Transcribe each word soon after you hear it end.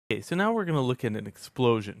Okay, so now we're going to look at an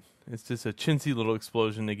explosion. It's just a chintzy little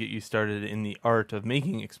explosion to get you started in the art of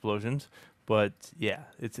making explosions. But yeah,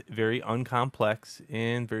 it's very uncomplex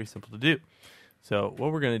and very simple to do. So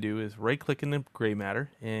what we're going to do is right click in the gray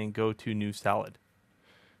matter and go to new solid.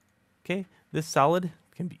 Okay, this solid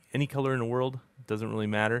can be any color in the world. It doesn't really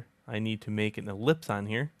matter. I need to make an ellipse on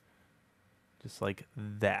here, just like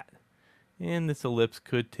that. And this ellipse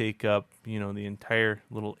could take up, the entire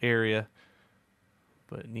little area,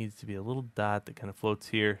 but it needs to be a little dot that kind of floats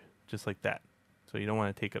here, just like that. So you don't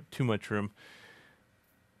want to take up too much room.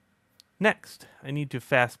 Next, I need to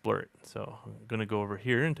fast blur it. So I'm going to go over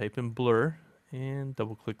here and type in blur and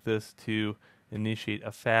double click this to initiate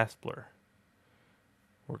a fast blur.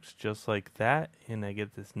 Works just like that, and I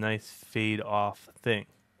get this nice fade off thing.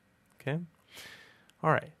 Okay.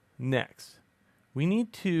 All right. Next, we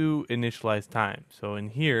need to initialize time. So in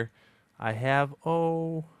here, I have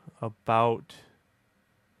about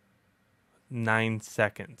 9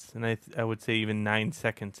 seconds, and I would say even 9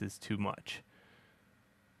 seconds is too much.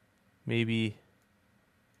 Maybe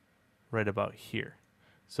right about here.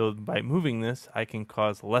 So by moving this, I can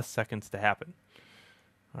cause less seconds to happen.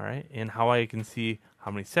 All right, and how I can see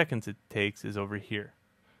how many seconds it takes is over here.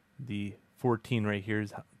 The 14 right here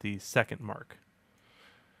is the second mark.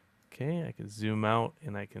 Okay, I can zoom out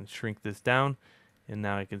and I can shrink this down, and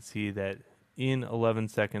now I can see that in 11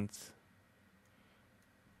 seconds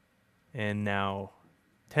and now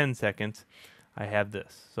 10 seconds, I have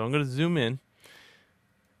this. So I'm going to zoom in,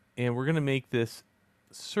 and we're going to make this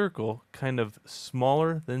circle kind of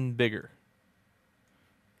smaller than bigger.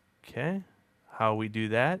 Okay, how we do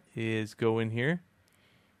that is go in here.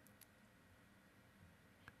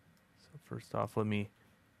 So first off, let me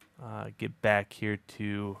get back here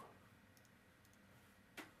to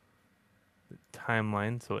the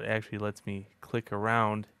timeline, so it actually lets me click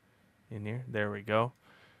around in here. There we go.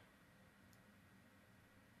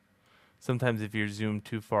 Sometimes if you're zoomed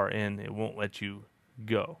too far in, it won't let you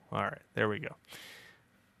go. All right, there we go.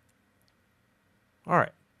 All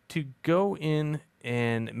right, to go in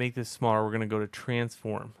and make this smaller, we're going to go to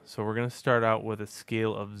transform. So we're going to start out with a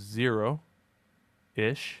scale of 0-ish,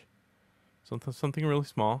 something really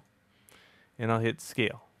small, and I'll hit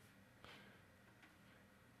scale.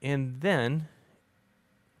 And then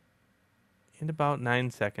in about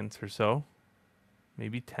 9 seconds or so,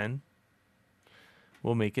 maybe 10,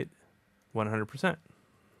 we'll make it 100%.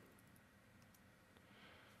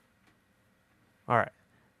 All right,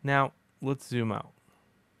 now let's zoom out.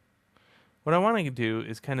 What I want to do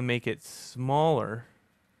is kind of make it smaller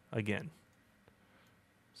again.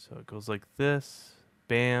 So it goes like this,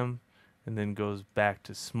 bam, and then goes back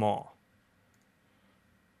to small.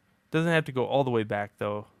 Doesn't have to go all the way back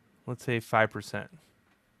though. Let's say 5%.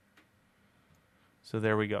 So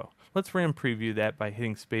there we go. Let's RAM preview that by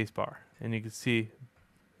hitting spacebar, and you can see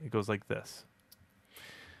it goes like this.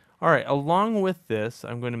 All right, along with this,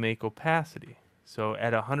 I'm going to make opacity. So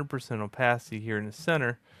at 100% opacity here in the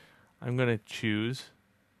center, I'm going to choose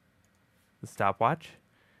the stopwatch.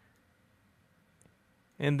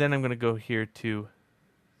 And then I'm going to go here to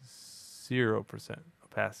 0%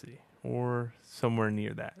 opacity, or somewhere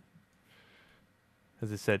near that.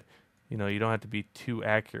 As I said, you don't have to be too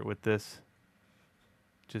accurate with this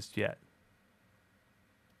just yet.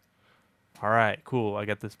 All right, cool. I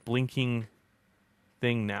got this blinking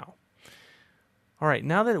thing now. All right,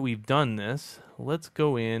 now that we've done this, let's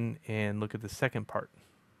go in and look at the second part.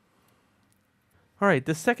 All right,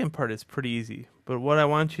 the second part is pretty easy, but what I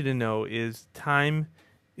want you to know is time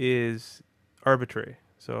is arbitrary.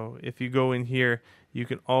 So if you go in here, you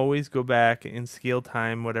can always go back and scale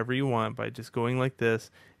time whatever you want by just going like this,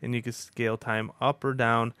 and you can scale time up or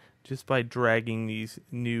down just by dragging these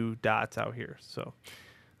new dots out here. So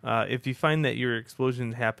if you find that your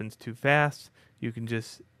explosion happens too fast, you can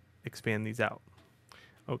just expand these out.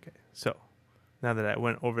 Okay, so now that I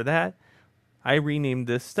went over that, I renamed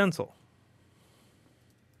this stencil.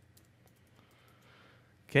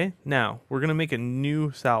 Okay, now we're going to make a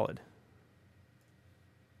new solid.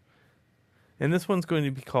 And this one's going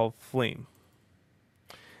to be called flame.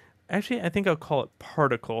 Actually, I think I'll call it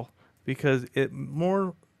particle because it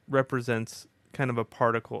more represents kind of a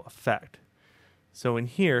particle effect. So in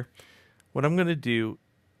here, what I'm going to do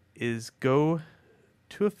is go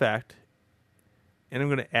to effect, and I'm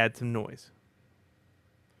going to add some noise.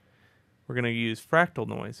 We're going to use fractal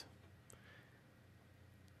noise.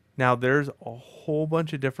 Now there's a whole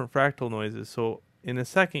bunch of different fractal noises. So in a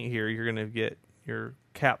second here, you're going to get your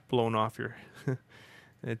cap blown off your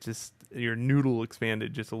your noodle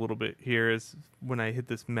expanded just a little bit here is when I hit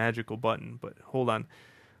this magical button. But hold on.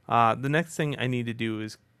 The next thing I need to do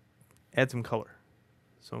is add some color.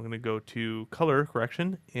 So I'm going to go to color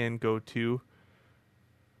correction and go to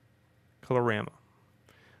colorama.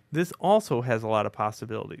 This also has a lot of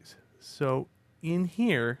possibilities. So in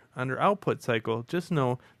here, under output cycle, just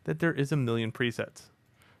know that there is a million presets.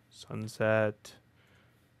 Sunset.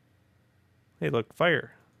 Hey, look,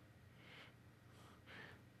 fire.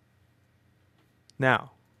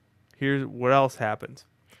 Now, here's what else happens.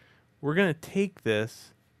 We're going to take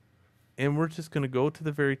this and we're just going to go to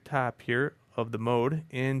the very top here of the mode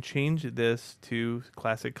and change this to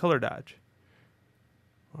classic color dodge.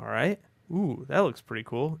 All right. Ooh, that looks pretty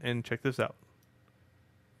cool. And check this out.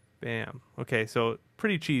 Bam. Okay, so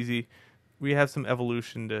pretty cheesy. We have some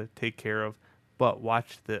evolution to take care of, but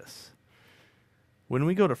watch this. When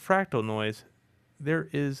we go to fractal noise, there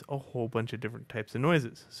is a whole bunch of different types of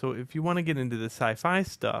noises. So if you want to get into the sci-fi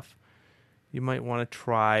stuff, you might want to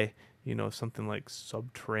try, something like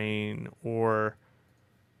subterrane or,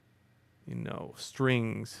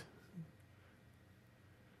 strings.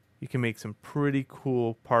 You can make some pretty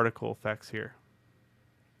cool particle effects here.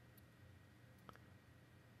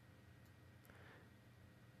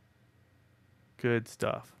 Good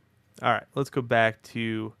stuff. All right, let's go back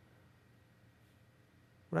to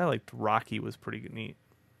what I liked. Rocky was pretty neat.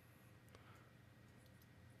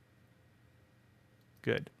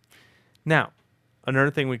 Good. Now,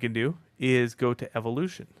 another thing we can do is go to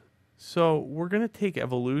evolution. So we're going to take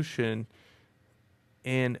evolution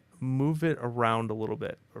and move it around a little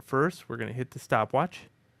bit. But first, we're going to hit the stopwatch,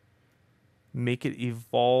 make it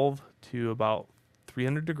evolve to about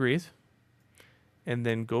 300 degrees, and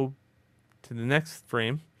then go to the next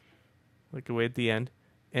frame, like away at the end,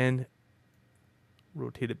 and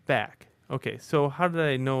rotate it back. Okay, so how did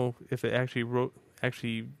I know if it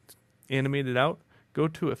actually animated out? Go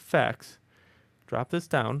to effects, drop this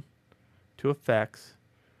down to effects,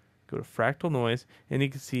 go to fractal noise, and you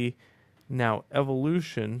can see now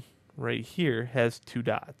evolution right here has 2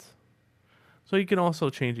 dots. So you can also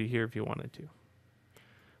change it here if you wanted to.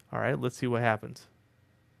 All right, let's see what happens.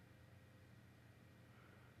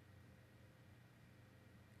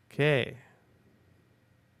 Okay.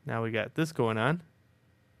 Now we got this going on.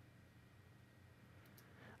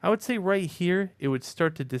 I would say right here, it would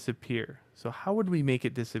start to disappear. So how would we make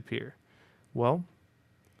it disappear? Well,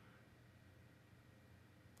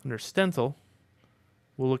 under stencil,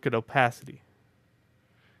 we'll look at opacity.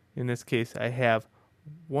 In this case, I have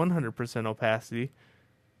 100% opacity.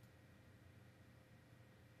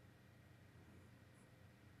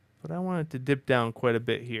 But I want it to dip down quite a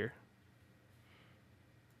bit here.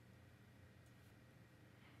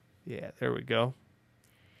 Yeah, there we go.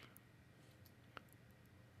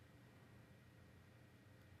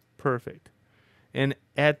 Perfect. And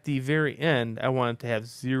at the very end, I want it to have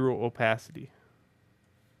 0 opacity.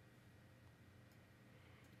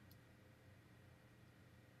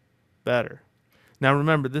 Better. Now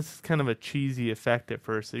remember, this is kind of a cheesy effect at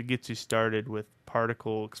first. It gets you started with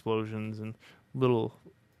particle explosions and little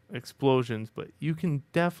explosions, but you can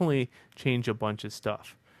definitely change a bunch of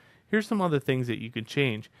stuff. Here's some other things that you can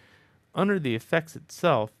change. Under the effects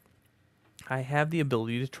itself, I have the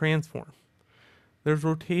ability to transform. There's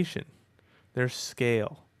rotation, there's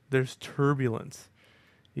scale, there's turbulence.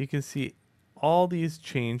 You can see all these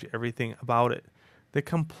change everything about it. The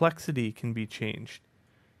complexity can be changed.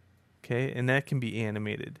 Okay, and that can be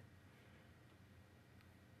animated.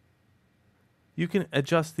 You can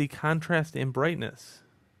adjust the contrast and brightness.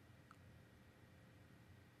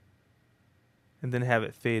 And then have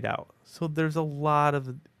it fade out. So there's a lot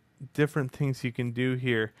of different things you can do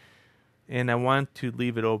here. And I want to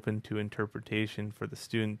leave it open to interpretation for the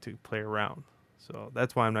student to play around. So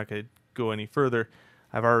that's why I'm not going to go any further.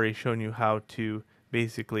 I've already shown you how to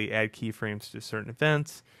basically add keyframes to certain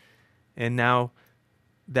events. And now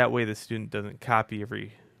that way the student doesn't copy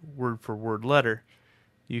every word for word letter.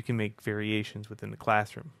 You can make variations within the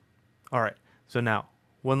classroom. All right, so now,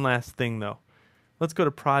 one last thing though. Let's go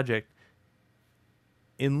to project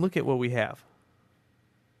and look at what we have.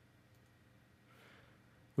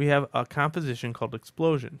 We have a composition called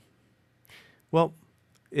explosion. Well,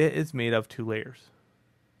 it is made of 2 layers.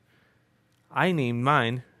 I named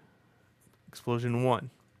mine explosion 1.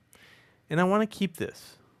 And I want to keep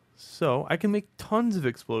this. So I can make tons of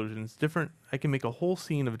explosions, I can make a whole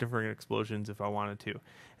scene of different explosions if I wanted to.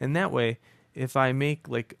 And that way, if I make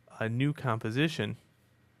like a new composition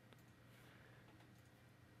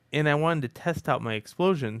and I wanted to test out my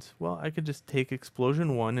explosions, well, I could just take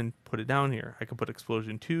explosion 1 and put it down here. I could put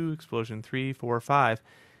explosion 2, explosion 3, 4, 5,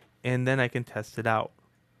 and then I can test it out.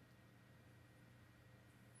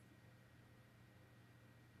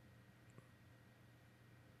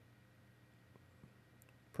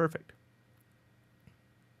 Perfect.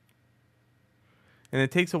 And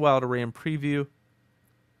it takes a while to RAM preview,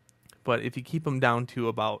 but if you keep them down to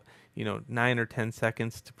about 9 or 10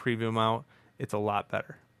 seconds to preview them out, it's a lot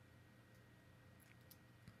better.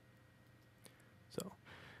 So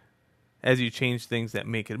as you change things that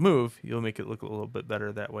make it move, you'll make it look a little bit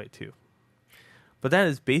better that way too. But that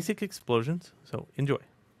is Basic Explosions, so enjoy.